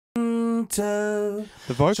The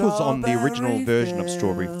vocals on the original version of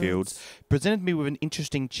Strawberry Fields presented me with an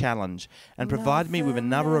interesting challenge and provided me with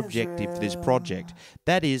another objective for this project.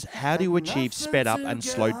 That is, how do you achieve sped up and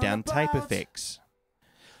slowed down tape effects?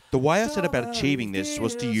 The way I set about achieving this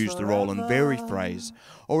was to use the roll and vary phrase,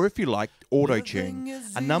 or if you like, auto-tune.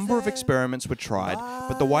 A number of experiments were tried,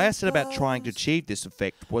 but the way I set about trying to achieve this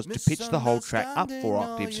effect was to pitch the whole track up 4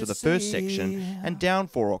 octaves for the first section and down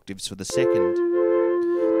 4 octaves for the second.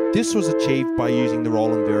 This was achieved by using the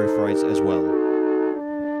roll and vary phrase as well.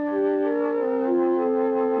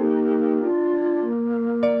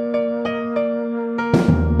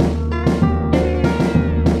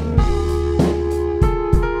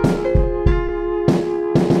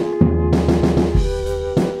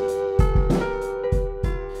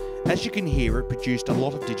 As you can hear, it produced a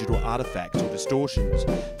lot of digital artifacts or distortions.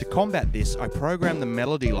 To combat this, I programmed the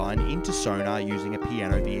melody line into Sonar using a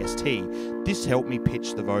piano VST. This helped me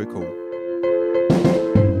pitch the vocal.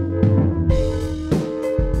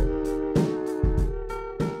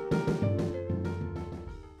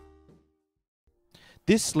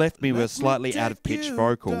 This left me with a slightly out of pitch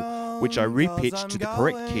vocal, which I repitched to the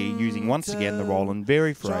correct key using once again the roll and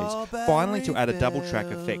vary phrase. Finally, to add a double track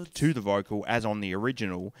effect to the vocal as on the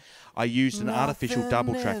original, I used an artificial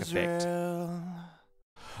double track effect.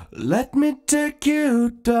 Let me take you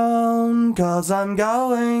down, 'cause I'm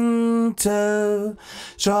going to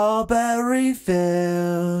Strawberry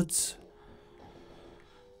Fields.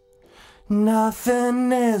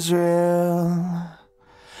 Nothing is real,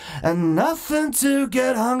 and nothing to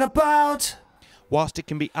get hung about. Whilst it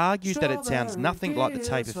can be argued that it sounds nothing like the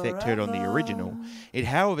tape effect heard on the original, it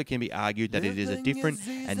however can be argued that it is a different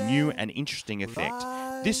and new and interesting effect.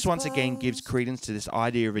 This once again gives credence to this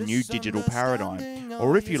idea of a new digital paradigm,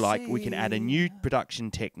 or if you like, we can add a new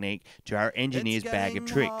production technique to our engineer's bag of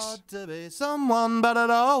tricks. To be someone, but it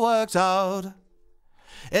all works out.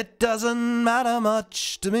 It doesn't matter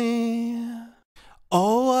much to me.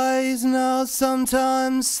 Always know,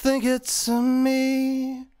 sometimes think it's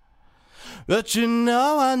me. But you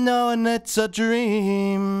know I know, and it's a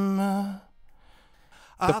dream.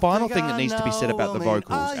 The final thing that needs to be said about the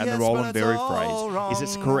vocals and the roll and vary phrase is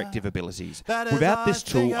its corrective abilities. Without this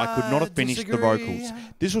tool, I could not have finished the vocals.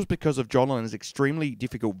 This was because of John Lennon's extremely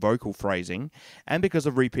difficult vocal phrasing and because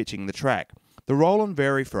of repitching the track. The roll and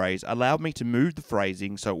vary phrase allowed me to move the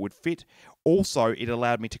phrasing so it would fit. Also, it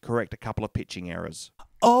allowed me to correct a couple of pitching errors.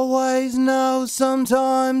 Always know,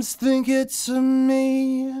 sometimes think it's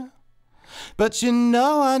me. But you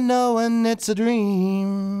know I know, and it's a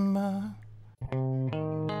dream.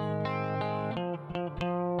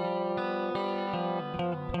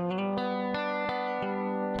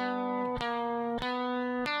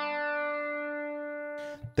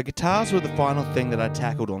 The guitars were the final thing that I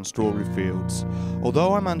tackled on Strawberry Fields.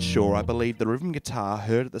 Although I'm unsure, I believe the rhythm guitar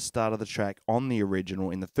heard at the start of the track on the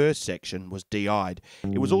original in the first section was DI'd.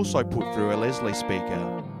 It was also put through a Leslie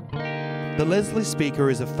speaker. The Leslie speaker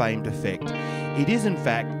is a famed effect. It is in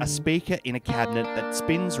fact a speaker in a cabinet that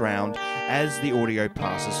spins round as the audio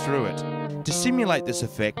passes through it. To simulate this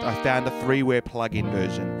effect, I found a freeware plug-in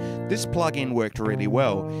version. This plug-in worked really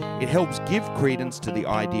well. It helps give credence to the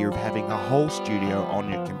idea of having a whole studio on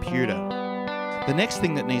your computer. The next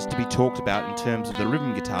thing that needs to be talked about in terms of the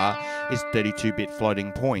rhythm guitar is 32-bit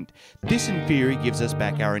floating point. This in theory gives us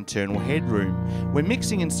back our internal headroom. When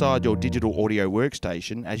mixing inside your digital audio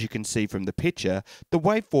workstation, as you can see from the picture, the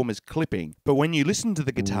waveform is clipping, but when you listen to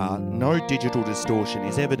the guitar, no digital distortion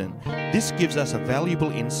is evident. This gives us a valuable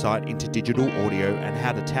insight into digital audio and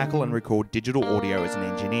how to tackle and record digital audio as an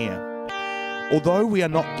engineer. Although we are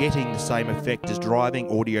not getting the same effect as driving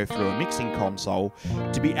audio through a mixing console,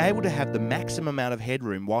 to be able to have the maximum amount of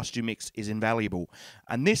headroom whilst you mix is invaluable.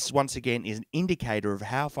 And this, once again, is an indicator of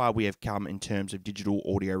how far we have come in terms of digital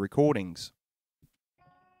audio recordings.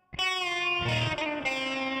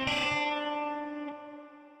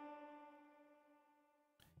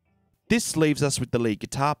 This leaves us with the lead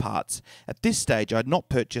guitar parts. At this stage I had not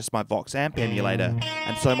purchased my Vox amp emulator,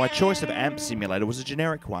 and so my choice of amp simulator was a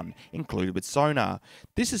generic one, included with Sonar.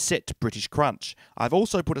 This is set to British Crunch. I've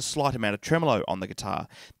also put a slight amount of tremolo on the guitar.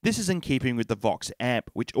 This is in keeping with the Vox amp,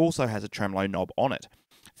 which also has a tremolo knob on it.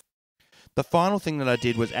 The final thing that I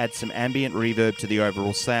did was add some ambient reverb to the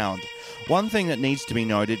overall sound. One thing that needs to be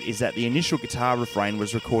noted is that the initial guitar refrain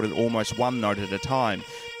was recorded almost one note at a time.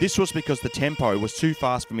 This was because the tempo was too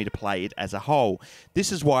fast for me to play it as a whole.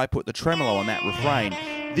 This is why I put the tremolo on that refrain.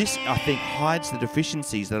 This, I think, hides the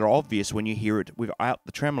deficiencies that are obvious when you hear it without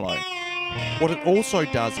the tremolo. What it also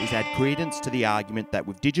does is add credence to the argument that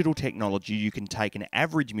with digital technology you can take an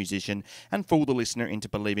average musician and fool the listener into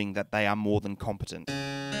believing that they are more than competent.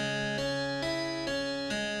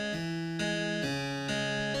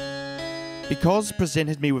 because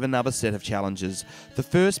presented me with another set of challenges, the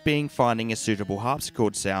first being finding a suitable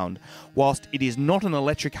harpsichord sound. Whilst it is not an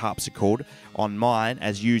electric harpsichord on mine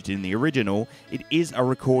as used in the original, it is a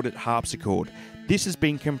recorded harpsichord. This has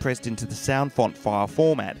been compressed into the sound font file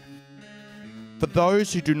format. For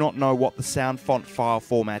those who do not know what the sound font file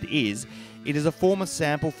format is, it is a form of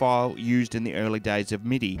sample file used in the early days of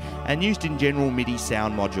MIDI and used in general MIDI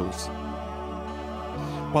sound modules.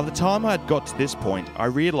 By the time I had got to this point, I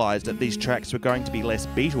realised that these tracks were going to be less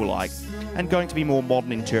Beatle-like and going to be more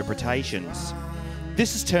modern interpretations.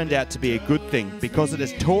 This has turned out to be a good thing because it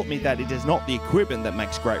has taught me that it is not the equipment that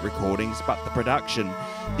makes great recordings, but the production.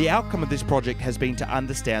 The outcome of this project has been to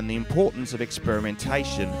understand the importance of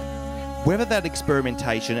experimentation. Whether that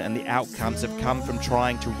experimentation and the outcomes have come from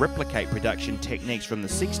trying to replicate production techniques from the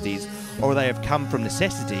 60s or they have come from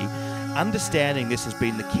necessity, understanding this has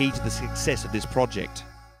been the key to the success of this project.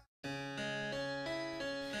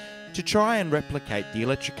 To try and replicate the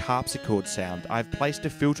electric harpsichord sound, I've placed a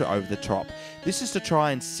filter over the top. This is to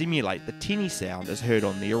try and simulate the tinny sound as heard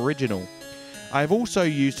on the original. I have also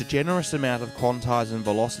used a generous amount of quantize and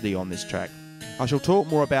velocity on this track. I shall talk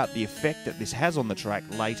more about the effect that this has on the track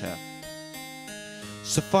later.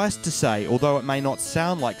 Suffice to say, although it may not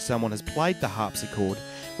sound like someone has played the harpsichord,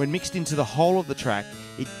 when mixed into the whole of the track,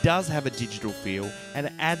 it does have a digital feel and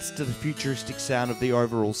it adds to the futuristic sound of the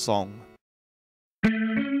overall song.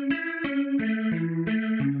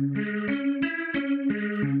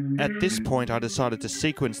 At this point I decided to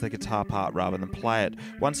sequence the guitar part rather than play it,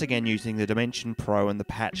 once again using the Dimension Pro and the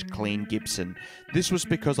Patch Clean Gibson. This was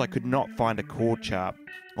because I could not find a chord chart.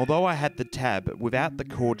 Although I had the tab, without the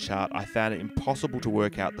chord chart I found it impossible to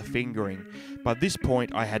work out the fingering. By this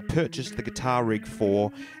point I had purchased the Guitar Rig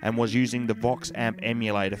 4 and was using the Vox amp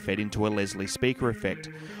emulator fed into a Leslie speaker effect.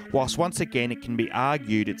 Whilst once again it can be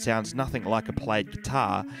argued it sounds nothing like a played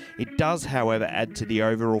guitar, it does however add to the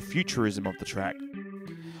overall futurism of the track.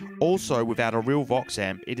 Also, without a real Vox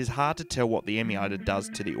amp, it is hard to tell what the emulator does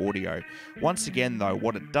to the audio. Once again though,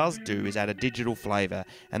 what it does do is add a digital flavour,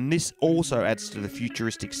 and this also adds to the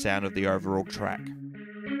futuristic sound of the overall track.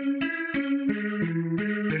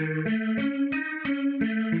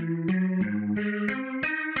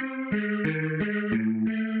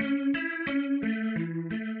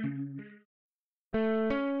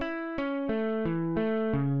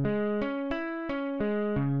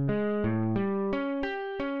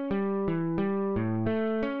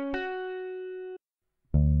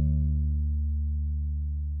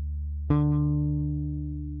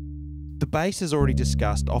 The bass, as already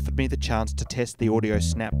discussed, offered me the chance to test the audio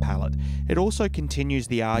snap palette. It also continues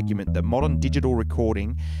the argument that modern digital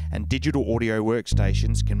recording and digital audio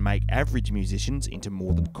workstations can make average musicians into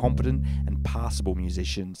more than competent and passable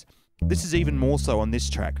musicians. This is even more so on this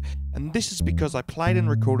track, and this is because I played and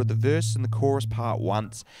recorded the verse and the chorus part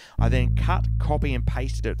once. I then cut, copy and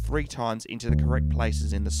pasted it 3 times into the correct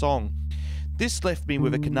places in the song. This left me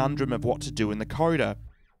with a conundrum of what to do in the coda.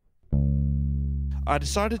 I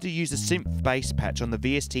decided to use a synth bass patch on the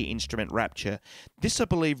VST instrument Rapture. This I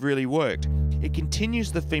believe really worked. It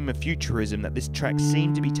continues the theme of futurism that this track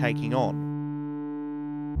seemed to be taking on.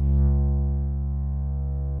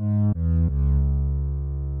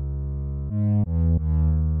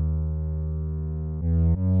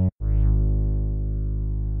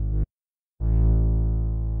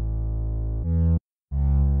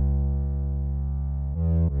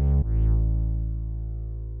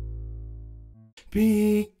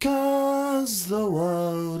 Because the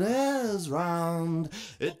world is round,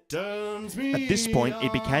 it turns me. At this point,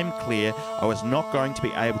 it became clear I was not going to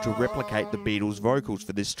be able to replicate the Beatles' vocals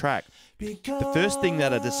for this track. The first thing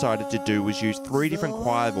that I decided to do was use 3 different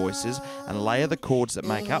choir voices and layer the chords that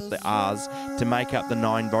make up the R's to make up the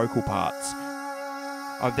 9 vocal parts.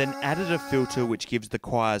 I've then added a filter which gives the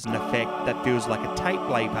choirs an effect that feels like a tape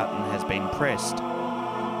play button has been pressed.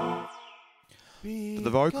 For the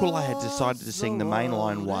vocal, I had decided to sing the main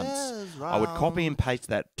line once. I would copy and paste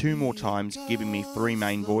that 2 more times, giving me 3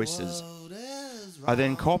 main voices. I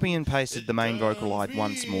then copy and pasted the main vocal line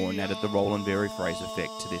once more and added the roll and vary phrase effect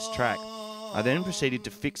to this track. I then proceeded to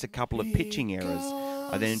fix a couple of pitching errors.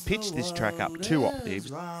 I then pitched this track up 2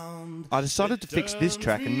 octaves. I decided to fix this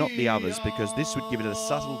track and not the others because this would give it a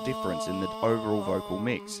subtle difference in the overall vocal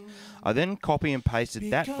mix. I then copy and pasted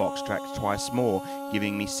that Vox track twice more,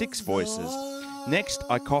 giving me 6 voices. Next,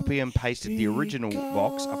 I copy and pasted the original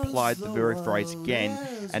Vox, applied the vary phrase again,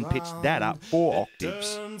 and pitched that up 4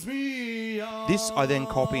 octaves. This I then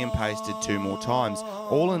copy and pasted 2 more times,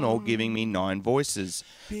 all in all giving me 9 voices.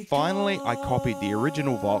 Finally, I copied the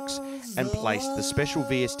original Vox and placed the special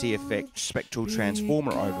VST effect Spectral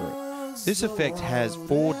Transformer over it. This effect has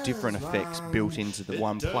 4 different effects built into the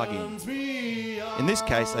one plugin. In this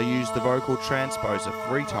case, I used the vocal transposer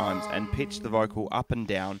 3 times and pitched the vocal up and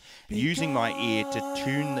down using my ear to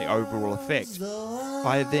tune the overall effect.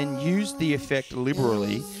 I then used the effect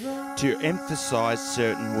liberally to emphasize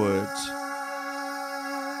certain words.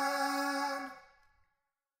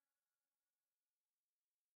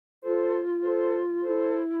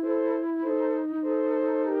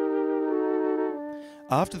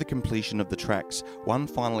 After the completion of the tracks, one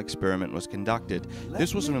final experiment was conducted.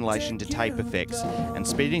 This was in relation to tape effects and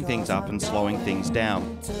speeding things up and slowing things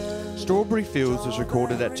down. Strawberry Fields was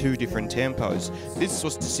recorded at 2 different tempos. This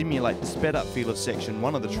was to simulate the sped up feel of section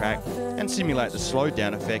 1 of the track and simulate the slowed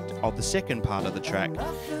down effect of the second part of the track.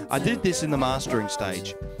 I did this in the mastering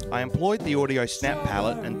stage. I employed the audio snap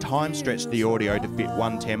palette and time stretched the audio to fit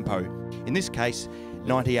one tempo, in this case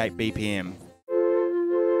 98 BPM.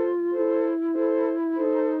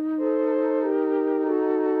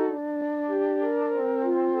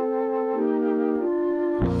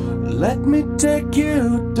 Let me take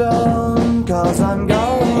you down, 'cause I'm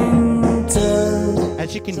going to.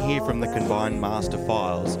 As you can hear from the combined master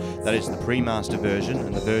files, that is the pre-master version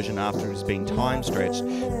and the version after it has been time stretched,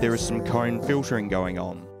 there is some cone filtering going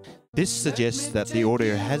on. This suggests that the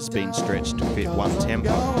audio has been stretched to fit one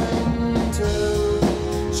tempo.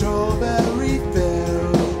 Strawberry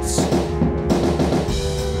fields,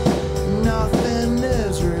 nothing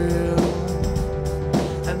is real,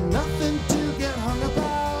 and nothing to get hung about.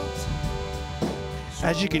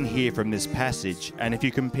 As you can hear from this passage, and if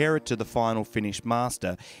you compare it to the final finished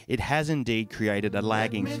master, it has indeed created a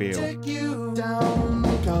lagging feel. Take you down,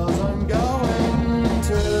 'cause I'm going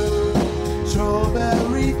to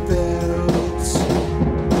strawberry fields,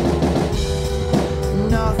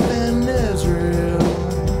 nothing is real,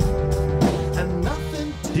 and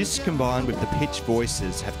nothing to. This combined with the pitch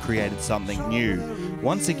voices have created something new.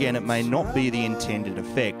 Once again, it may not be the intended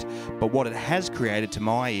effect, but what it has created to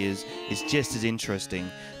my ears is just as interesting.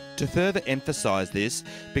 To further emphasize this,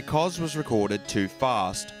 because it was recorded too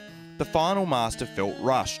fast, the final master felt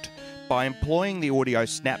rushed. By employing the audio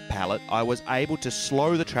snap palette, I was able to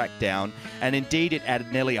slow the track down, and indeed it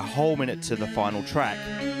added nearly a whole minute to the final track.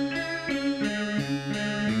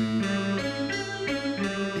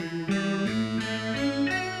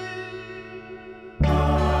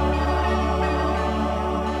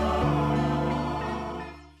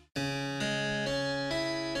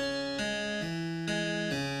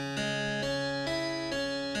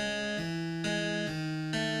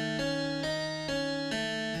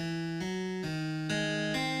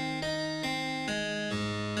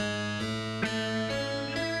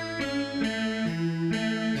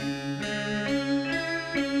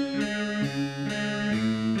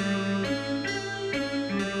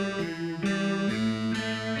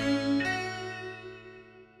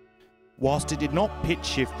 Whilst it did not pitch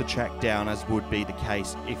shift the track down as would be the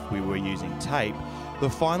case if we were using tape, the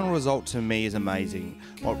final result to me is amazing.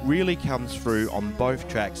 What really comes through on both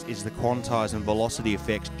tracks is the quantize and velocity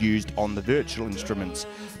effects used on the virtual instruments.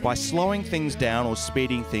 By slowing things down or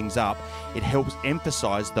speeding things up, it helps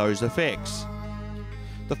emphasize those effects.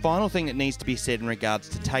 The final thing that needs to be said in regards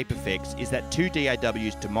to tape effects is that 2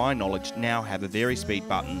 DAWs, to my knowledge, now have a vari-speed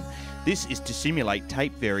button. This is to simulate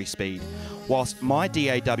tape vari-speed. Whilst my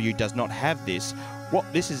DAW does not have this,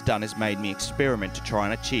 what this has done is made me experiment to try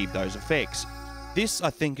and achieve those effects. This, I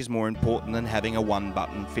think, is more important than having a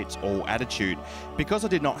one-button-fits-all attitude. Because I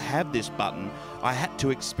did not have this button, I had to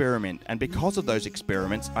experiment, and because of those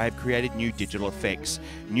experiments, I have created new digital effects,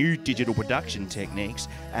 new digital production techniques,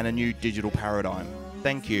 and a new digital paradigm.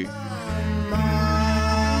 Thank you.